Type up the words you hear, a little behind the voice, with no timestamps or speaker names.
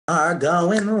are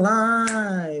going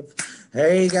live.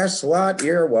 Hey, guess what?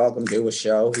 You're welcome to a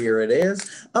show. Here it is.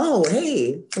 Oh,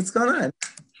 hey, what's going on?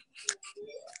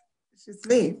 It's just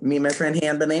me and my friend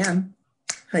Han Banan.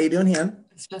 How you doing, Han?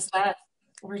 It's just us.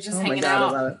 We're just Oh my hanging God,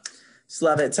 out. I love it. Just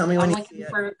love it. Tell me when I'm you looking see it.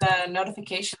 for the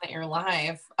notification that you're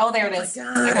live. Oh, there it is. Oh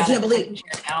my God, I can't believe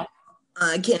it now.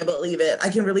 I can't believe it. I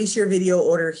can release your video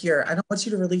order here. I don't want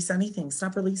you to release anything.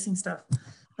 Stop releasing stuff.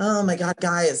 Oh my God,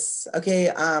 guys. Okay,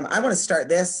 I want to start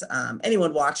this.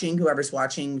 Anyone watching, whoever's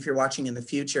watching, if you're watching in the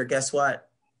future, guess what?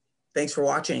 Thanks for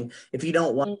watching. If you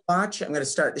don't want to watch, I'm going to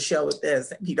start the show with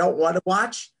this. If you don't want to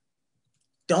watch,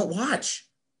 don't watch.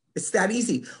 It's that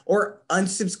easy. Or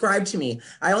unsubscribe to me.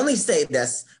 I only say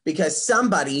this because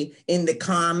somebody in the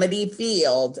comedy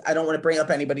field, I don't want to bring up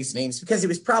anybody's names because it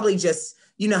was probably just,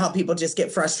 you know how people just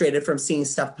get frustrated from seeing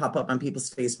stuff pop up on people's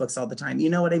Facebooks all the time. You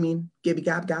know what I mean? Gibby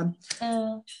gab gab.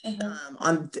 On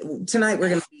tonight, we're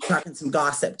going to be talking some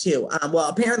gossip too. Well,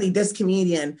 apparently this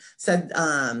comedian said,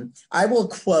 I will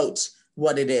quote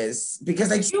what it is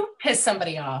because you piss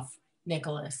somebody off,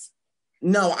 Nicholas.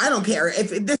 No, I don't care.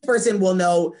 If this person will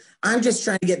know, I'm just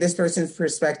trying to get this person's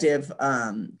perspective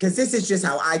because this is just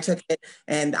how I took it.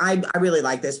 And I really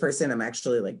like this person. I'm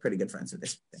actually like pretty good friends with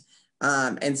this person.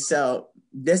 And so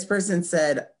this person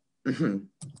said, this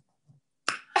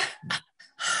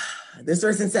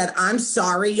person said, I'm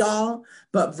sorry, y'all,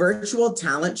 but virtual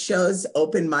talent shows,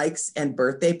 open mics, and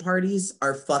birthday parties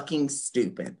are fucking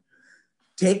stupid.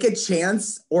 Take a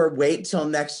chance or wait till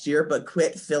next year, but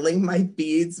quit filling my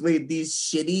feeds with these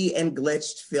shitty and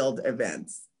glitched filled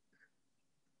events.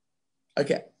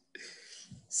 Okay.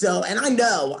 So, and I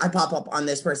know I pop up on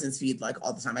this person's feed like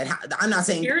all the time. I'm not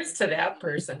saying here's to that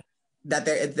person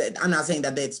I'm not saying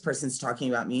that this person's talking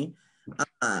about me.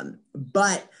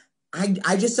 But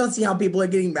I just don't see how people are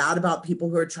getting mad about people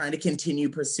who are trying to continue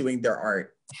pursuing their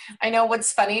art. I know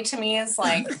what's funny to me is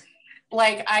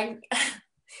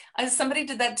somebody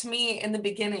did that to me in the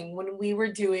beginning when we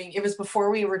were doing, it was before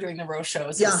we were doing the roast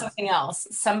shows. It was something else.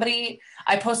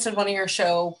 I posted one of your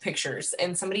show pictures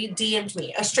and somebody DM'd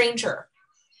me, a stranger.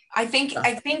 I think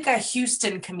a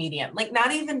Houston comedian, like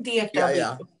not even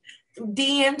DFW,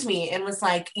 DM'd me and was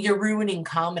like, you're ruining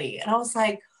comedy. And I was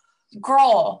like,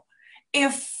 girl,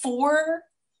 if 4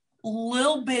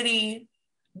 little bitty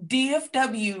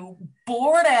DFW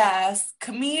bored ass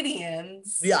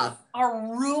comedians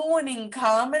are ruining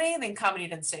comedy, then comedy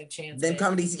doesn't stand a chance. Then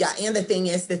comedy's and the thing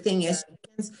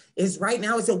is right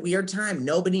now is a weird time.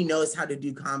 Nobody knows how to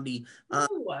do comedy. I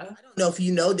don't know if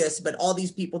you know this, but all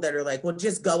these people that are like, well,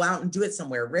 just go out and do it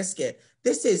somewhere, risk it.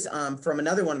 This is from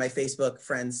another one of my Facebook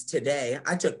friends today.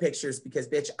 I took pictures because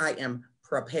bitch, I am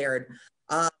prepared.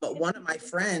 But one of my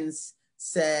friends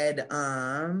said, hold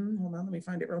on, let me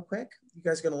find it real quick. You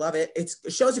guys are gonna love it.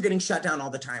 Shows are getting shut down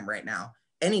all the time right now.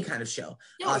 Any kind of show.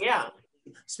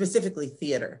 Specifically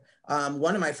theater.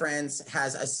 One of my friends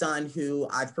has a son who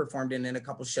I've performed in a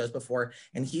couple shows before,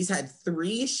 and he's had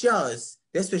 3 shows.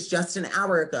 This was just an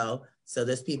hour ago. So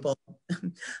this people,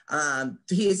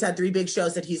 he's had 3 big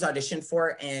shows that he's auditioned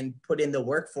for and put in the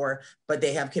work for, but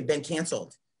they have been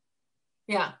canceled.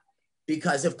 Yeah.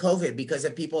 Because of COVID, because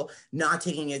of people not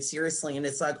taking it seriously. And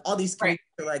it's like all these people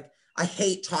are like, I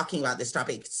hate talking about this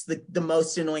topic. It's the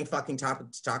most annoying fucking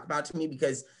topic to talk about to me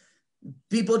because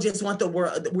people just want the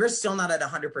world. We're still not at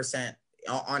 100%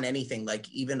 on anything, like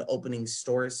even opening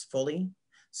stores fully.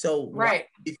 So why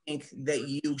do you think that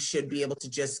you should be able to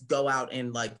just go out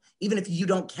and like, even if you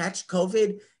don't catch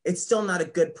COVID, it's still not a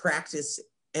good practice.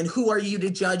 And who are you to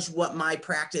judge what my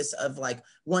practice of like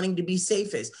wanting to be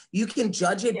safe is? You can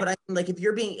judge it, but I like if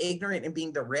you're being ignorant and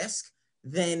being the risk,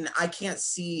 then I can't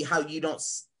see how you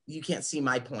can't see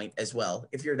my point as well.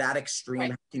 If you're that extreme,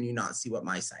 how can you not see what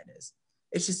my side is?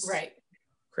 It's just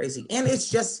crazy. And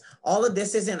it's just all of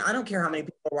this isn't, I don't care how many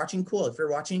people are watching, cool. If you're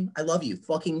watching, I love you.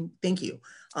 Fucking thank you.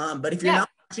 But if you're not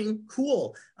watching,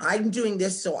 cool. I'm doing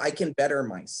this so I can better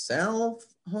myself,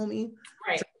 homie.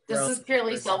 Right. This is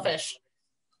purely selfish.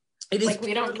 It is like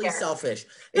we don't care. Selfish.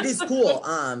 It is cool.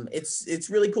 It's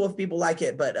really cool if people like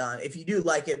it, but if you do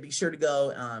like it, be sure to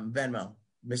go Venmo,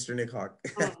 Mr. Nick Hawk.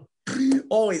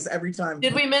 Always, every time.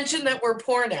 Did we mention that we're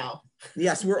poor now?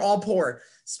 Yes, we're all poor.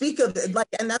 Speak of like,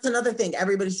 and that's another thing.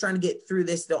 Everybody's trying to get through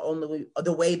this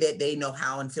the way that they know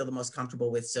how and feel the most comfortable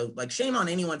with. So like, shame on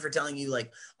anyone for telling you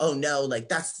like, oh no, like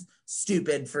that's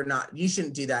stupid for not. You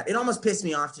shouldn't do that. It almost pissed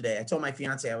me off today. I told my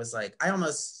fiance, I was like, I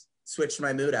almost switched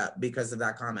my mood up because of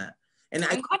that comment. And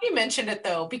I'm glad you mentioned it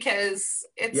though, because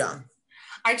it's,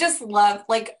 I just love,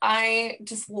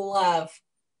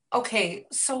 okay,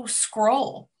 so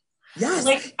scroll. Yes.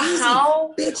 Like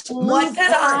how, what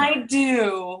did I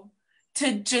do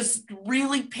to just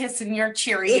really piss in your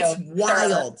Cheerios. It's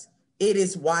wild. It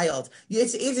is wild.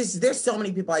 It is. There's so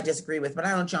many people I disagree with, but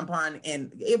I don't jump on,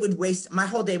 and it would waste my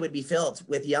whole day. Would be filled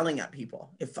with yelling at people.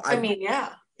 If I mean, yeah,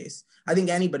 I think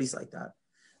anybody's like that.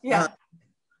 Yeah.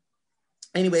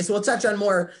 Anyways, we'll touch on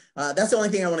more. That's the only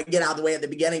thing I want to get out of the way at the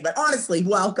beginning. But honestly,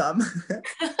 welcome.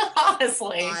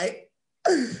 Honestly, I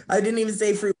didn't even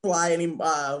say Fruitfly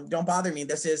anymore. Don't bother me.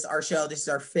 This is our show. This is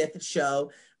our 5th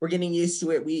show. We're getting used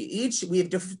to it. We've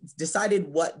decided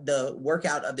what the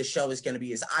workout of the show is going to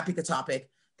be. Is I pick a topic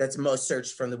that's most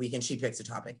searched from the week, and she picks a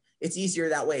topic. It's easier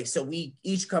that way. So we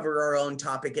each cover our own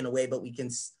topic in a way, but we can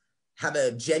have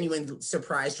a genuine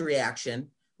surprised reaction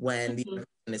when the person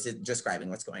is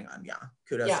describing what's going on. Yeah,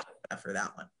 kudos for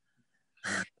that one.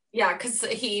 Yeah, because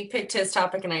he picked his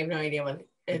topic, and I have no idea what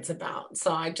it's about.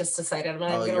 So I just decided I'm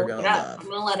not going to look it up. I'm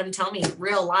going to let him tell me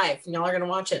real life, and y'all are going to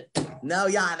watch it. No,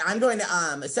 yeah, and I'm going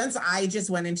to, since I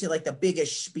just went into like the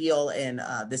biggest spiel in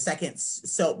the second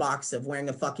soapbox of wearing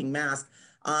a fucking mask,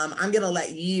 I'm going to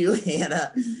let you,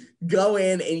 Hannah, go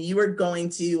in, and you are going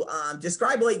to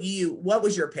describe what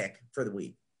was your pick for the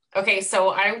week? Okay,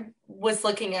 so I was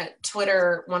looking at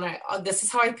Twitter when this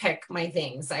is how I pick my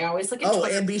things. I always look at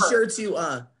Twitter. And be sure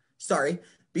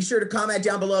to comment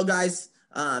down below, guys.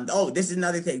 This is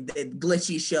another thing, the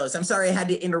glitchy shows. I'm sorry I had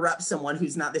to interrupt someone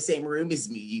who's not the same room as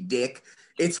me, you dick.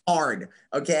 It's hard,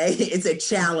 okay? It's a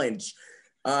challenge.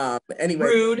 Anyway.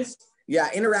 Rude. Yeah,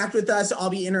 interact with us. I'll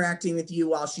be interacting with you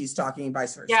while she's talking,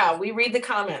 vice versa. Yeah, we read the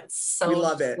comments. So we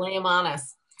love it. Lay them on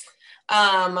us.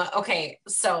 Okay,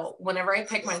 so whenever I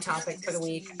pick my topic for the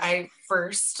week, I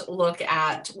first look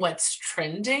at what's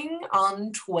trending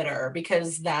on Twitter,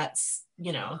 because that's,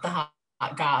 the hot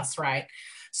goss, right?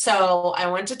 So I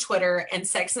went to Twitter, and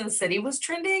Sex and the City was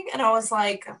trending, and I was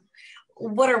like,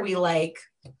 what are we, like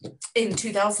in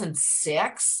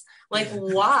 2006? Like,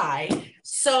 why?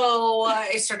 So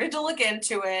I started to look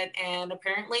into it, and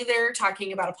apparently they're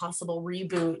talking about a possible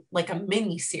reboot, like a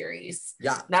mini series.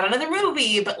 Yeah. Not another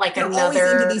movie, but like they're another.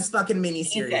 Always into these fucking mini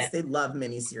series. They love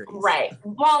mini series. Right.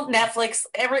 Well, Netflix,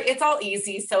 it's all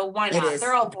easy, so why not?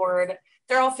 They're all bored.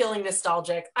 They're all feeling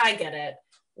nostalgic. I get it.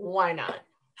 Why not?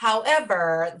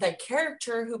 However, the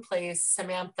character who plays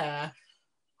Samantha,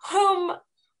 whom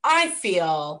I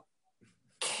feel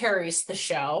carries the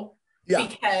show. Yeah.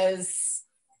 Because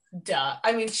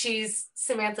I mean, she's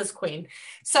Samantha's queen.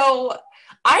 So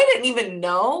I didn't even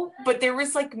know, but there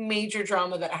was like major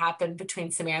drama that happened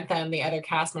between Samantha and the other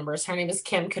cast members. Her name is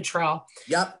Kim Cattrall.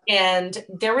 Yep. And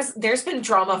there's been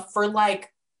drama for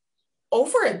like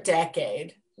over a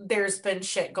decade. There's been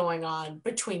shit going on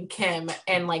between Kim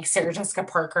and like Sarah Jessica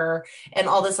Parker and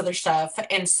all this other stuff.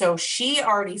 And so she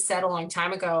already said a long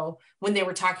time ago when they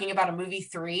were talking about a movie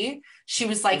 3, she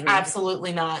was like,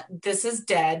 absolutely not. This is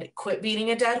dead. Quit beating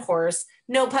a dead horse.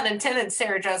 No pun intended,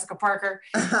 Sarah Jessica Parker.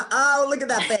 Oh, look at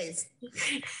that face.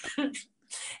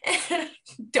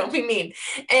 Don't be mean.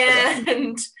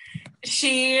 And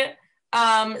she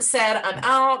said, I'm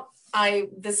out.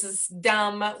 This is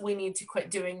dumb. We need to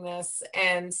quit doing this.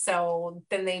 And so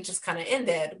then they just kind of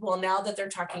ended. Well, now that they're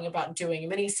talking about doing a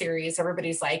miniseries,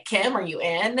 everybody's like, Kim, are you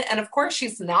in? And of course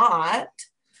she's not.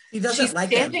 She's like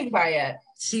standing by it.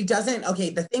 She doesn't. Okay.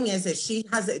 The thing is she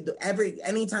has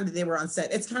anytime that they were on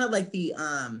set, it's kind of like the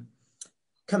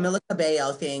Camila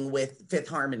Cabello thing with Fifth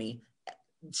Harmony.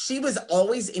 She was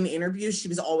always in interviews. She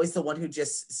was always the one who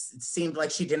just seemed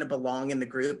like she didn't belong in the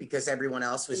group because everyone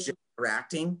else was just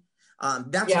interacting.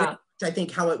 That's really, I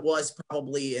think how it was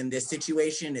probably in this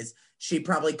situation is she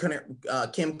probably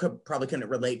Kim probably couldn't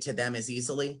relate to them as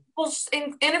easily. Well,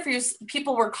 in interviews,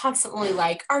 people were constantly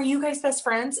like, are you guys best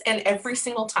friends? And every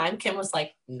single time Kim was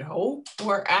like, no,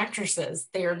 we're actresses.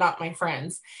 They are not my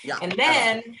friends. Yeah. And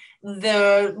then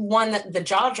the one that the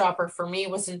jaw dropper for me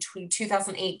was in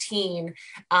 2018.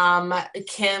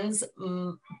 Kim's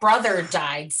brother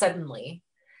died suddenly.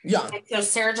 Yeah. And so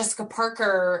Sarah Jessica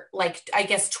Parker, like, I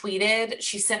guess tweeted,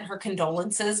 she sent her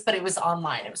condolences, but it was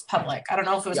online. It was public. I don't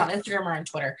know if it was on Instagram or on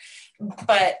Twitter,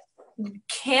 but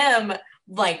Kim,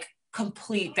 like,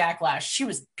 complete backlash. She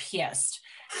was pissed.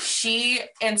 She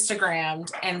Instagrammed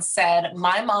and said,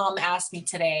 my mom asked me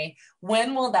today,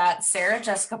 when will that Sarah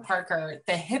Jessica Parker,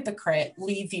 the hypocrite,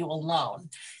 leave you alone?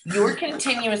 Your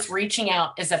continuous reaching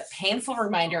out is a painful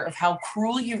reminder of how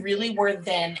cruel you really were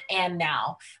then and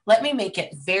now. Let me make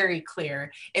it very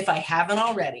clear, if I haven't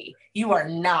already, you are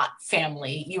not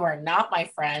family. You are not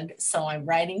my friend. So I'm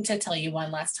writing to tell you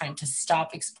one last time to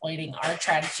stop exploiting our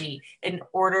tragedy in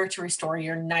order to restore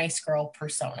your nice girl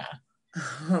persona.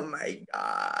 Oh my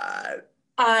God.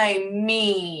 I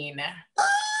mean,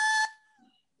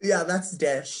 Yeah, that's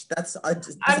dish. That's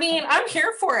I mean, I'm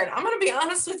here for it. I'm gonna be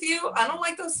honest with you. I don't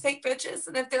like those fake bitches.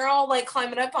 And if they're all like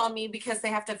climbing up on me because they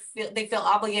feel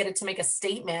obligated to make a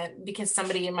statement because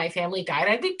somebody in my family died,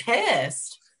 I'd be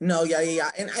pissed. no,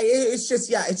 yeah. And it's just,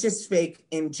 yeah, it's just fake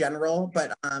in general.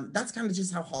 But that's kind of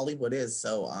just how Hollywood is.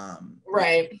 So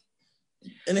right.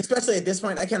 and especially at this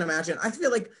point, I can't imagine. I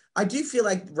do feel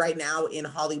like right now in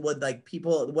Hollywood, like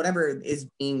people, whatever is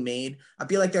being made, I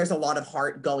feel like there's a lot of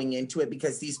heart going into it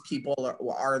because these people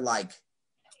are like,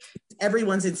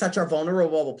 everyone's in such a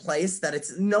vulnerable place that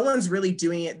it's no one's really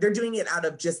doing it. They're doing it out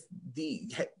of just the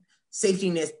safety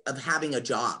net of having a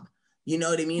job. You know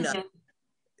what I mean? Mm-hmm.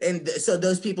 And so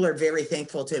those people are very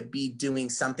thankful to be doing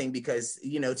something because,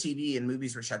 you know, TV and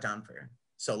movies were shut down for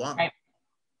so long. Right.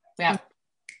 Yeah.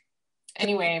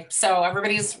 Anyway, so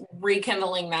everybody's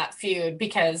rekindling that feud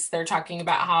because they're talking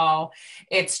about how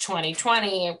it's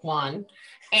 2021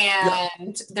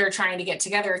 and they're trying to get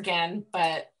together again.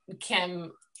 But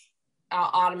Kim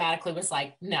automatically was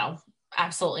like, no,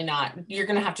 absolutely not. You're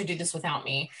going to have to do this without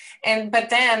me. But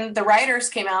then the writers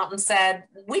came out and said,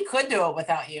 we could do it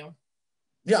without you.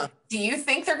 Yeah. Do you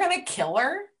think they're going to kill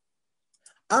her?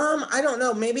 I don't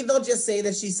know. Maybe they'll just say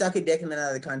that she sucked a dick in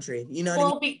another country. You know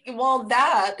what I mean? Well,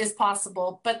 that is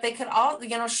possible, but they could all,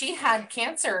 you know, she had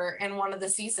cancer in one of the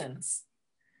seasons.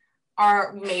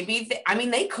 Or maybe,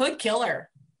 they could kill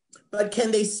her. But can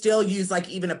they still use like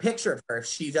even a picture of her if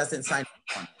she doesn't sign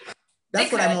one?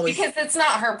 That's what I'm always, because it's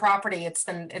not her property, it's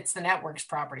the network's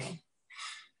property.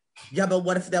 Yeah, but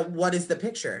what is the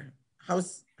picture?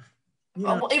 How's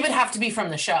well, it would have to be from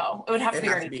the show. It would have to be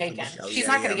already taken. She's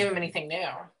not going to give him anything new.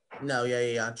 No,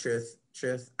 yeah. Truth.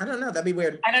 I don't know. That'd be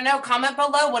weird. I don't know. Comment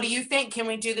below. What do you think? Can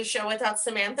we do the show without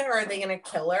Samantha? Or are they going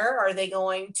to kill her? Are they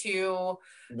going to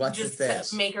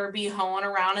just make her be hoeing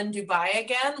around in Dubai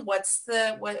again? What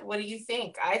do you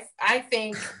think? I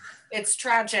think it's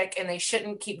tragic and they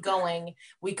shouldn't keep going.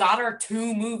 We got our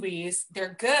 2 movies.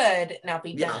 They're good. Now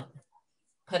be done.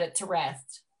 Put it to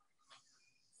rest.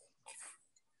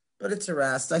 Put it to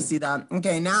rest. I see that.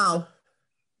 Okay, now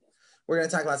we're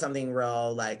gonna talk about something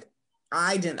real. Like,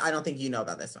 I don't think you know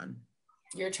about this one.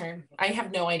 Your turn. I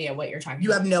have no idea what you're talking about.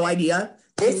 You have no idea?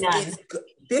 This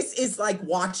is like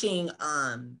watching.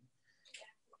 Oh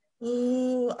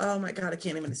my god, I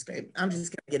can't even describe. I'm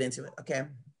just gonna get into it. Okay.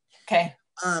 Okay.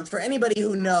 For anybody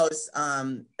who knows,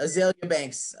 Azaelia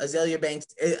Banks.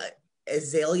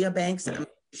 I'm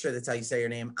sure that's how you say your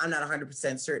name. I'm not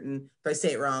 100% certain. If I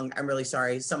say it wrong, I'm really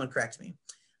sorry. Someone correct me.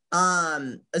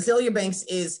 Azaelia Banks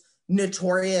is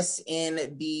notorious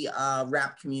in the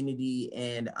rap community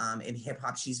and in hip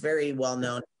hop. She's very well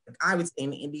known. I would say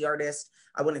an indie artist.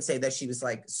 I wouldn't say that she was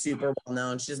like super well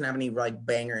known. She doesn't have any like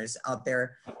bangers out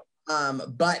there.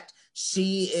 But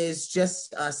she is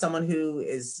just someone who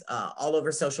is all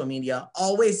over social media,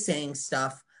 always saying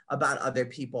stuff about other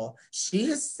people. She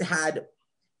has had,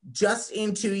 just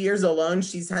in 2 years alone,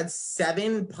 she's had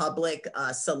 7 public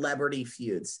celebrity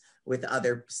feuds with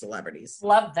other celebrities.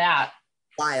 Love that.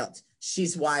 Wild.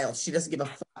 She's wild. She doesn't give a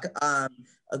fuck.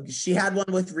 She had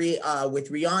one with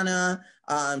Rihanna.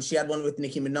 She had one with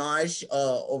Nicki Minaj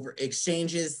over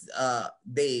exchanges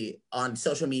on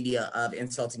social media of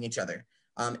insulting each other.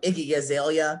 Iggy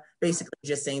Azalea basically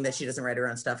just saying that she doesn't write her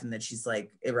own stuff and that she's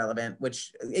like irrelevant,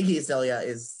 which Iggy Azalea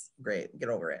is great. Get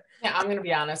over it. Yeah, I'm gonna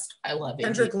be honest. I love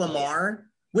Kendrick Lamar,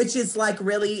 which is like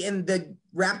really in the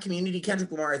rap community.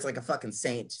 Kendrick Lamar is like a fucking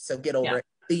saint. So get over it.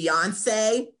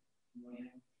 Beyonce.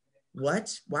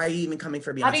 What? Why are you even coming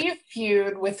for Beyonce? How do you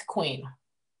feud with Queen?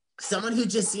 Someone who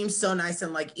just seems so nice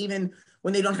and like even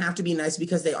when they don't have to be nice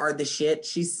because they are the shit.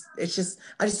 I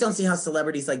just don't see how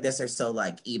celebrities like this are so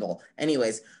like evil.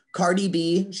 Anyways, Cardi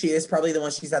B, she is probably the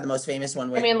one she's had the most famous one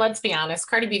with. I mean, let's be honest.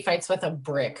 Cardi B fights with a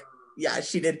brick. Yeah,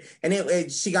 she did. And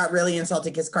she got really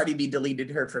insulted because Cardi B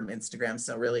deleted her from Instagram.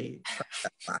 So really,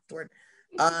 that last word.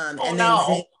 And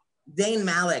then Zayn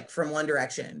Malik from One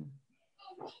Direction.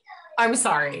 I'm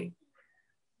sorry.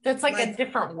 That's like a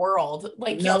different world.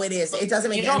 Like no, it is. It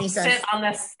doesn't make any sense. Sit on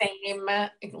the same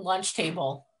lunch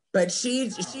table. But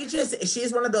she's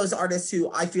one of those artists who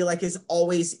I feel like is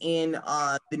always in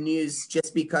the news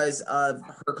just because of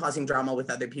her causing drama with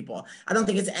other people. I don't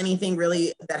think it's anything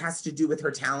really that has to do with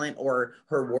her talent or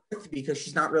her worth because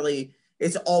she's not really.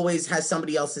 It's always has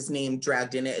somebody else's name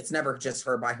dragged in it. It's never just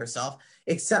her by herself,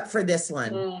 except for this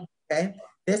one. Okay,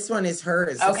 this one is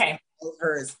hers. Okay,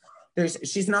 hers.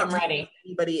 She's not ready.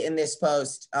 Anybody in this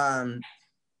post.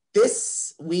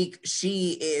 This week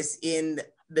she is in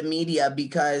the media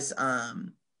because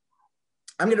I'm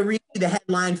going to read you the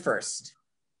headline first.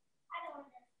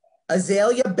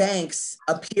 Azaelia Banks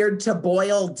appeared to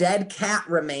boil dead cat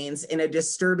remains in a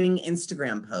disturbing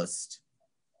Instagram post.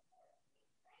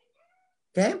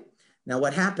 Okay. Now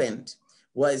what happened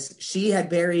was she had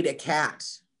buried a cat.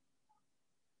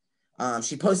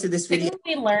 She posted this video. Didn't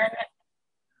we learn,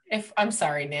 I'm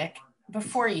sorry, Nick,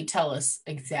 before you tell us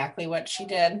exactly what she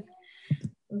did,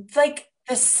 like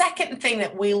the second thing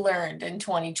that we learned in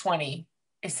 2020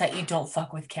 is that you don't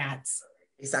fuck with cats.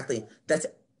 Exactly.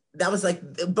 That was like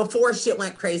before shit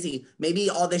went crazy. Maybe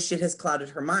all this shit has clouded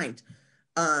her mind.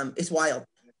 It's wild.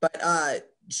 But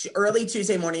early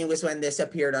Tuesday morning was when this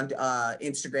appeared on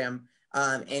Instagram.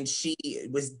 And she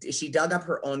dug up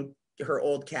her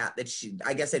old cat that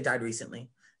I guess it died recently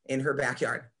in her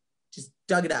backyard. Just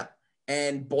dug it up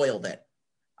and boiled it.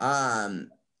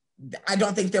 I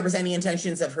don't think there was any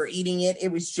intentions of her eating it.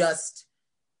 It was just.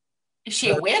 Is she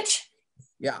a witch?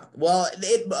 Yeah. Well,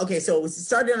 so it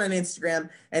started on Instagram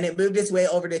and it moved its way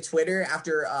over to Twitter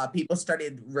after people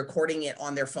started recording it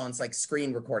on their phones, like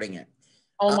screen recording it.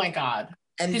 Oh my God.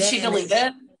 And did she delete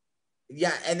it?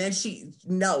 Yeah. And then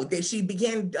she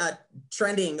began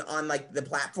trending on like the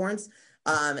platforms.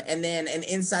 And then an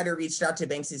insider reached out to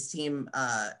Banks's team,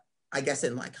 I guess,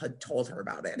 and like had told her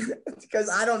about it because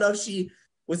I don't know if she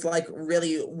was like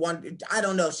I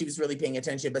don't know if she was really paying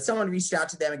attention, but someone reached out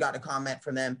to them and got a comment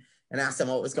from them and asked them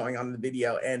what was going on in the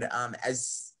video, and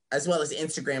as well as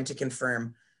Instagram to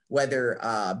confirm whether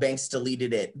Banks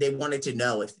deleted it. They wanted to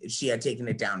know if she had taken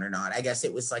it down or not. I guess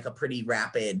it was like a pretty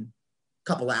rapid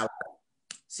couple hour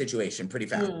situation, pretty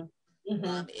fast. Mm-hmm.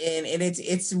 And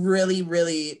it's really,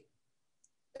 really,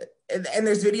 and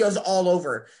there's videos all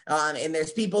over. And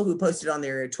there's people who posted on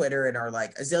their Twitter and are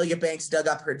like, Azaelia Banks dug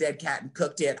up her dead cat and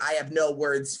cooked it. I have no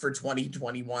words for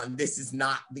 2021. This is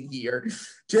not the year.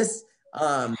 Just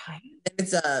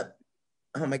it's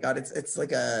oh my God, it's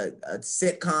like a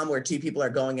sitcom where two people are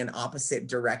going in opposite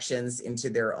directions into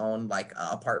their own like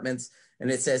apartments,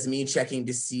 and it says me checking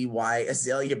to see why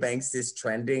Azaelia Banks is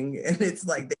trending, and it's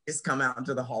like they just come out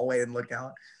into the hallway and look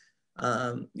out.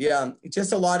 Yeah,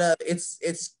 just a lot of it's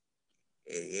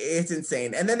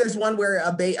insane. And then there's one where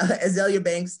Azaelia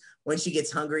Banks, when she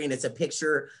gets hungry, and it's a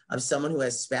picture of someone who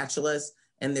has spatulas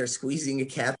and they're squeezing a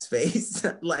cat's face.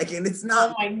 Like, and it's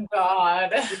not. Oh my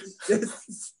God.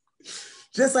 It's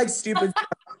just like stupid.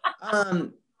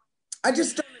 I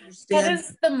just don't understand. That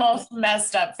is the most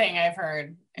messed up thing I've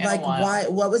heard. Like, why?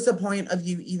 What was the point of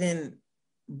you even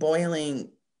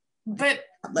boiling? But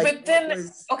then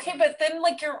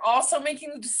like you're also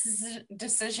making the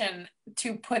decision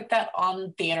to put that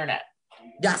on the internet.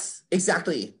 Yes,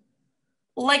 exactly.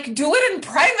 Like, do it in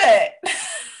private.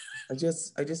 I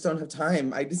just don't have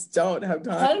time. I just don't have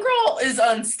time. Homegirl is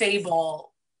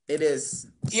unstable. It is.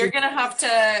 You're gonna have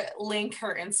to link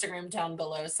her Instagram down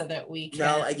below so that we can.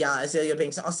 No, yeah, Azaelia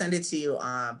Banks. I'll send it to you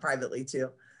privately too.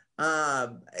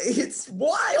 It's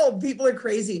wild. People are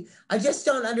crazy. I just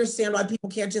don't understand why people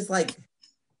can't just like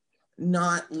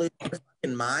not lose their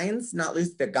fucking minds, not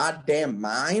lose their goddamn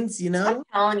minds, you know? I'm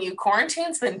telling you,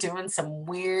 quarantine's been doing some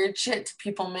weird shit to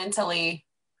people mentally.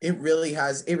 It really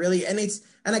has. It really, and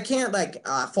I can't like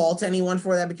fault anyone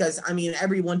for that, because I mean,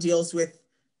 everyone deals with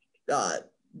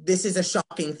this is a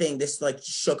shocking thing. This like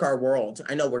shook our world.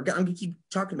 I know I'm gonna keep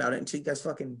talking about it until you guys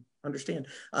fucking understand.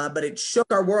 But it shook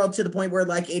our world to the point where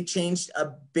like it changed a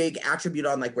big attribute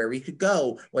on like where we could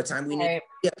go, what time we need to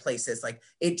get places. Like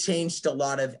it changed a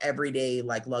lot of everyday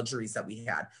like luxuries that we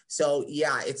had. So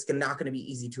yeah, it's not going to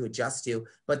be easy to adjust to,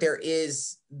 but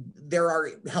there are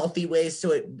healthy ways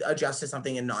to adjust to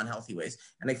something and non-healthy ways.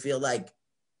 And I feel like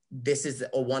this is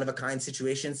a one of a kind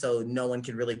situation. So no one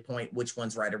can really point which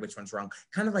one's right or which one's wrong.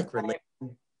 Kind of like religion,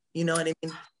 you know what I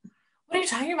mean? What are you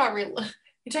talking about?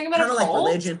 You're talking about kind of like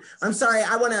religion. I'm sorry.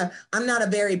 I'm not a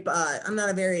very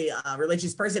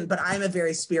religious person, but I'm a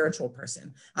very spiritual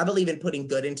person. I believe in putting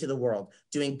good into the world,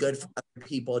 doing good for other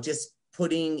people, just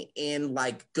putting in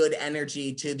like good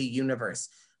energy to the universe.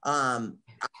 I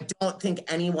don't think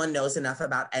anyone knows enough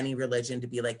about any religion to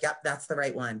be like, yep, that's the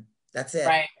right one. That's it.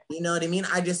 Right. You know what I mean?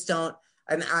 I just don't.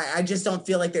 And I just don't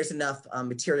feel like there's enough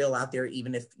material out there,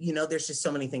 even if, you know, there's just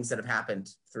so many things that have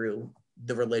happened through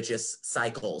the religious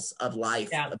cycles of life.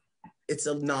 Yeah. It's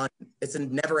a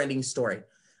never ending story.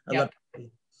 Yep.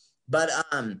 But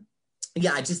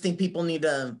yeah, I just think people need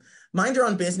to mind your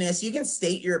own business. You can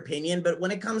state your opinion, but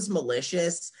when it comes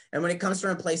malicious and when it comes from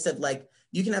a place of like,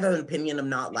 you can have an opinion of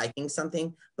not liking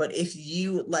something, but if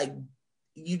you like,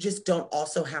 you just don't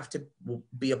also have to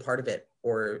be a part of it,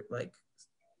 or like,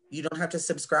 you don't have to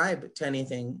subscribe to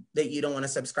anything that you don't want to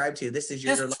subscribe to. This is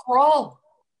your scroll.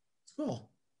 Scroll.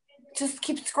 Just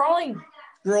keep scrolling.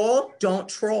 Scroll, don't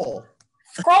troll.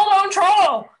 Scroll, don't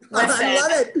troll. Listen, I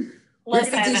love it.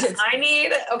 Listen,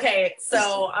 okay,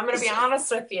 so I'm going to be honest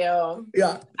with you.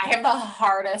 Yeah. I have the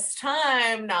hardest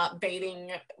time not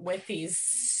baiting with these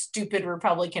stupid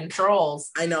Republican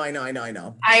trolls. I know. I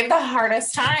have the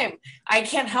hardest time. I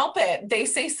can't help it. They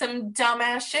say some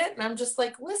dumbass shit, and I'm just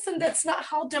like, listen, that's not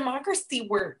how democracy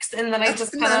works. And then I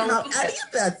just kind of how any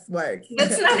of that works.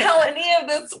 That's not how any of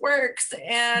this works.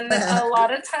 And a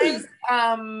lot of times,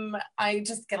 I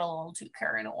just get a little too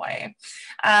carried away.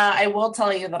 I will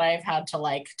tell you that I've had to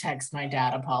like text my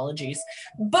dad apologies,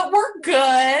 but we're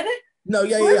good. No,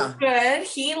 yeah. Good.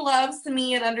 He loves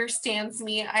me and understands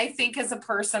me. I think as a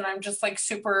person, I'm just like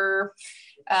super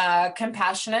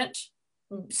compassionate.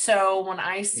 So when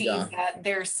I see that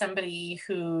there's somebody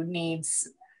who needs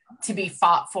to be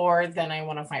fought for, then I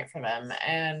want to fight for them.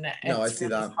 And it's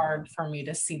really hard for me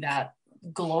to see that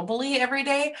globally every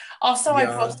day. Also, I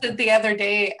posted the other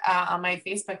day on my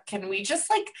Facebook, can we just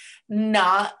like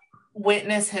not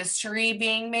witness history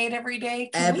being made every day?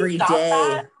 Every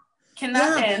day. Can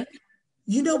that end?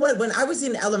 You know what? When I was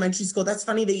in elementary school, that's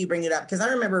funny that you bring it up, because I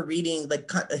remember reading like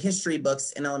history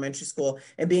books in elementary school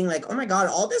and being like, oh my God,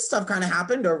 all this stuff kind of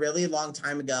happened a really long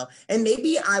time ago. And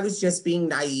maybe I was just being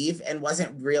naive and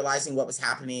wasn't realizing what was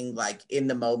happening like in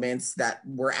the moments that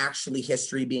were actually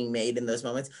history being made in those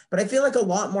moments. But I feel like a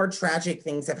lot more tragic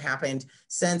things have happened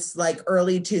since like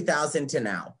early 2000 to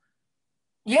now.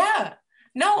 Yeah.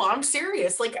 No, I'm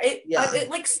serious. Like it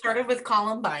like started with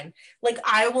Columbine. Like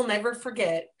I will never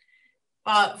forget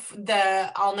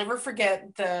I'll never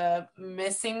forget the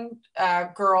missing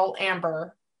girl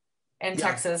Amber in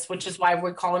Texas, which is why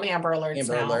we call them Amber Alerts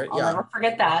now. I'll never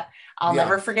forget that. I'll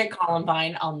never forget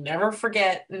Columbine. I'll never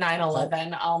forget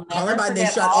 9/11. I'll never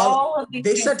forget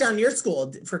they shut down your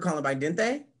school for Columbine, didn't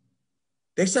they?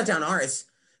 They shut down ours.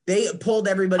 They pulled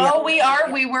everybody out.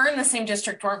 We were in the same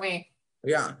district, weren't we?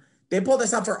 Yeah. They pulled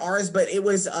us out for ours, but it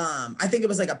was I think it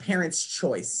was like a parent's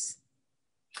choice.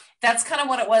 That's kind of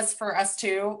what it was for us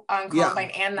too on Columbine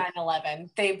and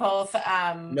 9/11. They both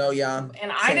And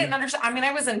I didn't understand. I mean,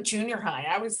 I was in junior high.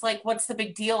 I was like, what's the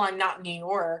big deal? I'm not in New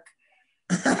York.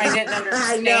 I didn't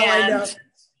understand. I know.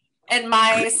 And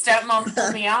my stepmom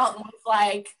pulled me out and was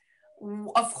like,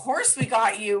 of course we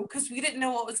got you, because we didn't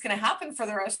know what was going to happen for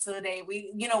the rest of the day.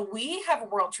 We have a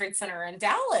World Trade Center in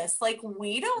Dallas. Like,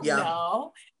 we don't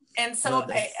know. And so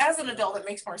as an adult, it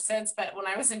makes more sense. But when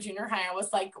I was in junior high, I was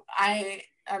like,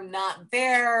 I'm not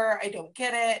there. I don't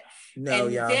get it.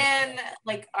 Then,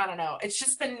 like, I don't know. It's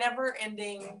just been never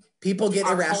ending. People get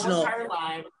irrational.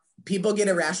 People get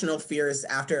irrational fears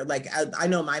after, like, I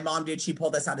know my mom did. She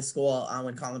pulled us out of school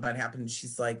when Columbine happened.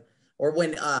 She's like, or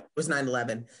when it was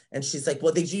 9/11. And she's like,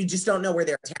 well, you just don't know where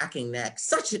they're attacking next.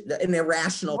 Such an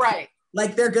irrational. Right.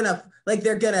 Like they're gonna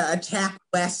attack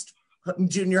West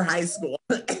Junior High School.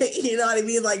 You know what I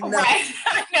mean? Like, no. Right.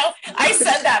 I know. I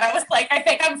said that. I was like, I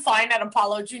think I'm fine at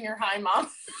Apollo Junior High, Mom.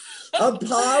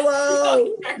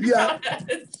 Apollo. Yeah.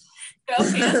 Go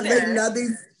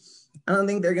I don't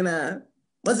think they're gonna.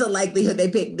 What's the likelihood they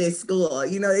pick this school?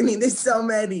 You know what I mean? There's so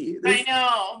many. I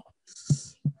know.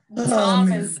 Tom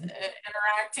is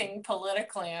interacting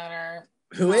politically on our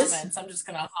comments. I'm just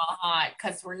gonna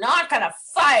because we're not gonna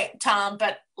fight, Tom,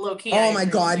 but low-key. Oh my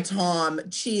God, Tom.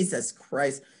 Jesus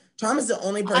Christ. Tom is the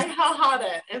only person. I ha-ha'd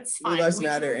it. It's fine. Who lives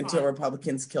matter until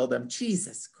Republicans kill them.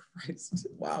 Jesus Christ.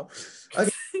 Wow.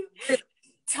 Okay.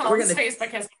 Tom's Facebook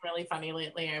has been really funny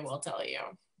lately, I will tell you.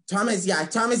 Tom is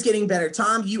getting better.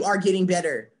 Tom, you are getting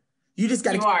better. You just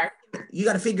got to. You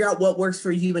got to figure out what works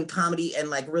for you in comedy and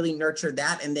like really nurture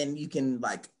that, and then you can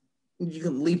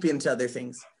leap into other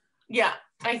things. Yeah,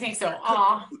 I think so.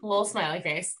 Aw, little smiley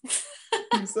face.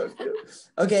 So cute.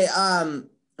 Okay.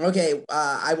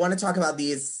 I want to talk about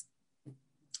this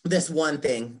one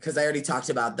thing because I already talked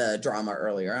about the drama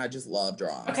earlier. I just love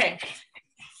drama. Okay.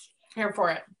 Here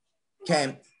for it.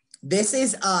 Okay. This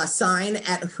is a sign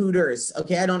at Hooters.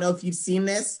 Okay. I don't know if you've seen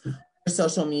this on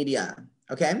social media.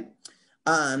 Okay.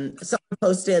 Someone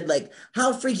posted like,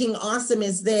 how freaking awesome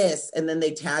is this? And then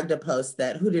they tagged a post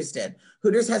that Hooters did.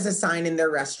 Hooters has a sign in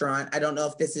their restaurant. I don't know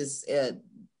if this is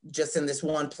just in this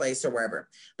one place or wherever,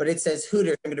 but it says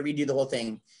Hooters. I'm going to read you the whole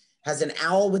thing. Has an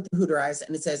owl with the Hooter eyes.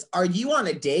 And it says, are you on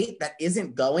a date that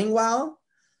isn't going well?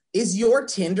 Is your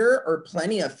Tinder or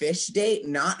Plenty of Fish date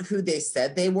not who they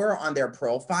said they were on their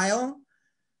profile?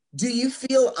 Do you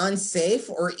feel unsafe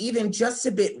or even just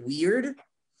a bit weird?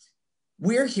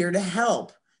 We're here to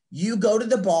help. You go to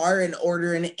the bar and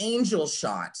order an angel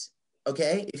shot,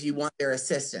 okay, if you want their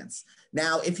assistance.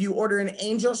 Now, if you order an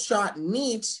angel shot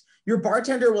neat, your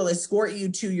bartender will escort you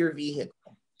to your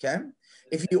vehicle, okay?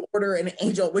 If you order an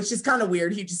angel, which is kind of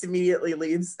weird, he just immediately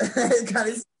leaves. It's kind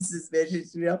of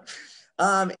suspicious, you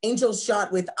know. Angel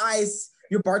shot with ice,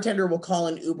 your bartender will call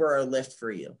an Uber or Lyft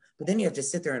for you. But then you have to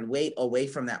sit there and wait away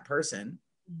from that person.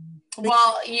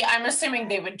 Well, yeah, I'm assuming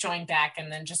they would join back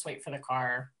and then just wait for the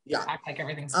car. Yeah. Act like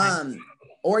everything's fine.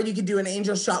 Or you could do an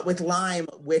angel shot with lime,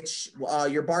 which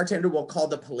your bartender will call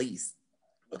the police.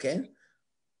 Okay.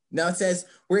 Now it says,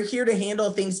 we're here to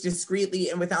handle things discreetly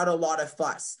and without a lot of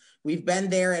fuss. We've been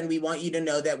there and we want you to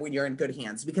know that when you're in good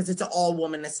hands, because it's an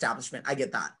all-woman establishment. I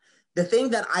get that. The thing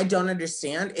that I don't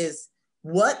understand is,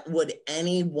 what would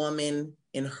any woman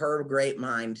in her great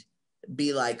mind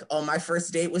be like? Oh, my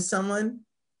first date with someone?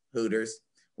 Hooters.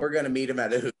 We're going to meet him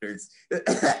at a Hooters.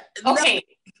 Okay,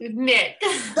 Nick.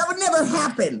 That would never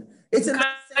happen. It's a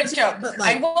good joke.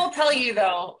 Like, I will tell you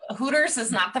though, Hooters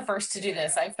is not the first to do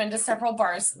this. I've been to several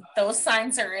bars. Those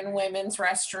signs are in women's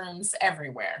restrooms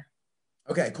everywhere.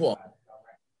 Okay, cool.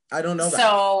 I don't know that.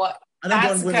 So I don't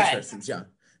go in women's restrooms. Yeah.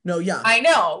 No, yeah. I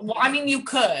know. Well, I mean, you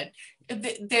could.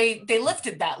 They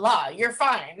lifted that law. You're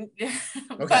fine. Okay.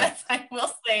 But I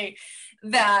will say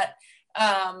that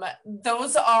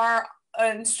those are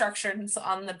instructions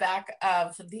on the back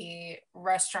of the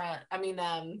restaurant. I mean,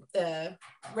 the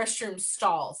restroom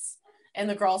stalls in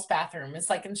the girls' bathroom. It's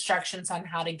like instructions on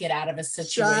how to get out of a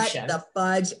situation. Shut the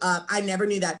fudge up. I never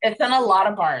knew that. It's in a lot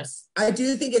of bars. I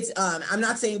do think it's, I'm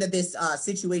not saying that this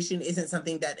situation isn't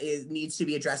something that needs to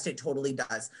be addressed. It totally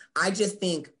does. I just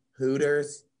think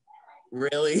Hooters,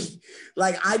 really?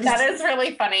 Like, that is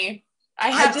really funny. I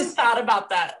haven't thought about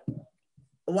that.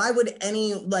 Why would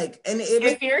any, like, and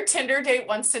if your Tinder date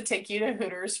wants to take you to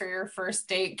Hooters for your first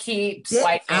date, keep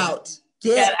swiping.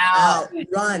 Get out.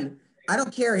 Run. I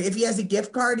don't care. If he has a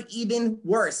gift card, even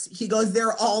worse. He goes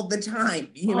there all the time.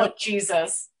 You know?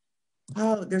 Jesus.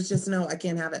 Oh, there's just no, I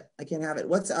can't have it. I can't have it.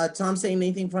 What's Tom saying?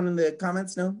 Anything fun in the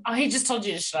comments? No? Oh, he just told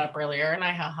you to shut up earlier and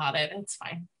I ha-ha'd it. It's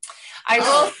fine. I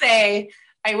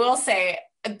will say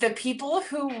the people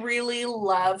who really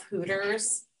love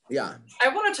Hooters. Yeah. I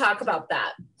want to talk about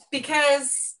that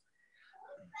because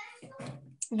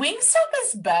Wingstop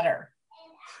is better.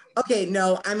 Okay,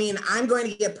 no, I mean, I'm going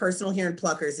to get personal here, and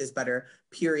Pluckers is better,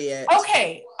 period.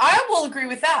 Okay, I will agree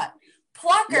with that.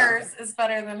 Pluckers is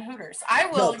better than Hooters. I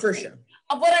will. No, for sure.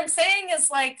 What I'm saying is,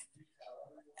 like,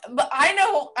 but I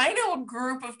know a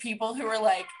group of people who are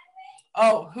like,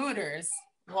 oh, Hooters.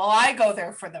 Well, I go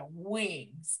there for the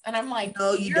wings. And I'm like,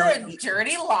 no, you're a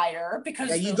dirty liar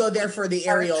because you go there for the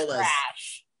areolas.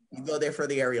 Trash. You go there for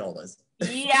the areolas.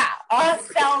 Yeah,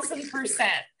 1,000%.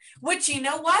 Which, you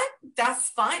know what? That's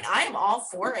fine. I am all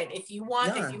for it. If you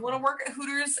want to work at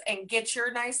Hooters and get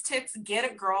your nice tips, get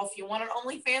it, girl. If you want an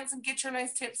OnlyFans and get your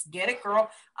nice tips, get it, girl.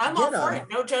 I'm all for it.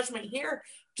 No judgment here.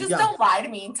 Just don't lie to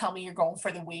me and tell me you're going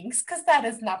for the wings, because that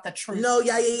is not the truth. No,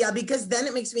 yeah. Because then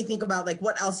it makes me think about, like,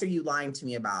 what else are you lying to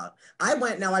me about? I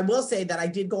will say that I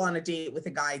did go on a date with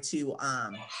a guy to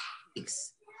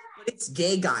Peaks, but it's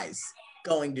gay guys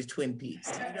going to Twin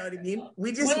Peaks. You know what I mean?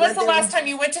 When was the last time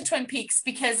you went to Twin Peaks?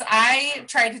 Because I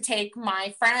tried to take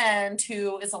my friend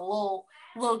who is a little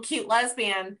cute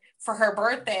lesbian for her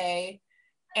birthday,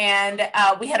 and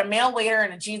we had a male waiter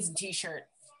in a jeans and t-shirt.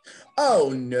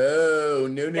 Oh no.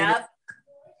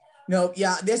 No,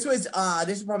 yeah, this was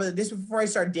before I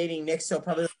started dating Nick, so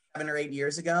probably 7 or 8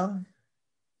 years ago.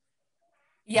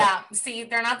 Yeah, see,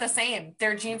 they're not the same.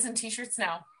 They're jeans and t-shirts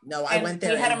now. No, I went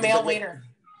there. We had a male waiter.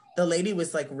 The lady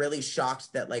was like really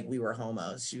shocked that like we were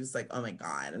homos. She was like, "Oh my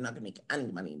God, I'm not gonna make any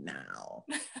money now."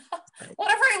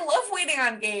 Whatever, I love waiting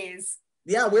on gays.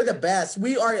 Yeah, we're the best.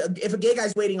 We are. If a gay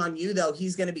guy's waiting on you, though,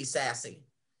 he's gonna be sassy.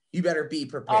 You better be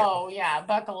prepared. Oh yeah,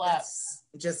 buckle up. It's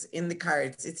just in the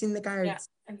cards. It's in the cards. Yeah,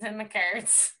 it's in the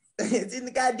cards. It's in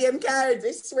the goddamn cards.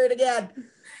 I swear to God.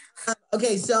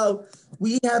 Okay, so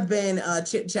we have been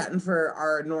chit-chatting for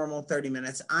our normal 30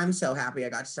 minutes. I'm so happy I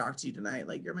got to talk to you tonight.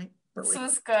 Like, you're my... This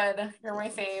was good. You're my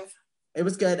fave. It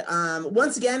was good.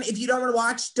 Once again, if you don't want to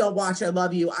watch, don't watch. I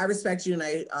love you. I respect you, and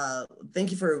I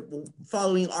thank you for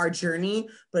following our journey.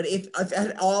 But if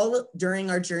at all during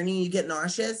our journey you get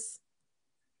nauseous,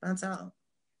 bounce out.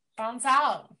 Bounce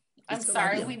out. I'm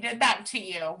sorry we did that to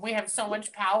you. We have so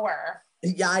much power.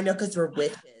 Yeah, I know, because we're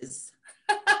witches.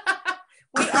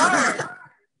 We are.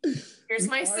 Here's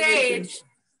my sage. Witches.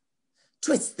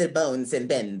 Twist the bones and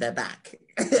bend the back.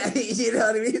 You know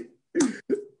what I mean?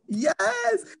 Yes.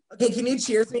 Okay, can you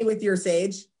cheers me with your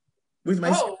sage? With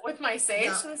my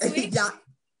sage this week? Yeah.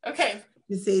 Okay.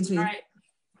 You sage me. All right.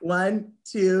 1,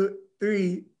 2,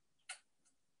 3.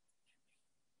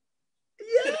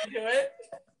 Yeah. Can you do it?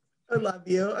 I love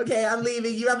you. Okay, I'm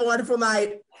leaving. You have a wonderful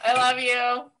night. I love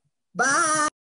you. Bye.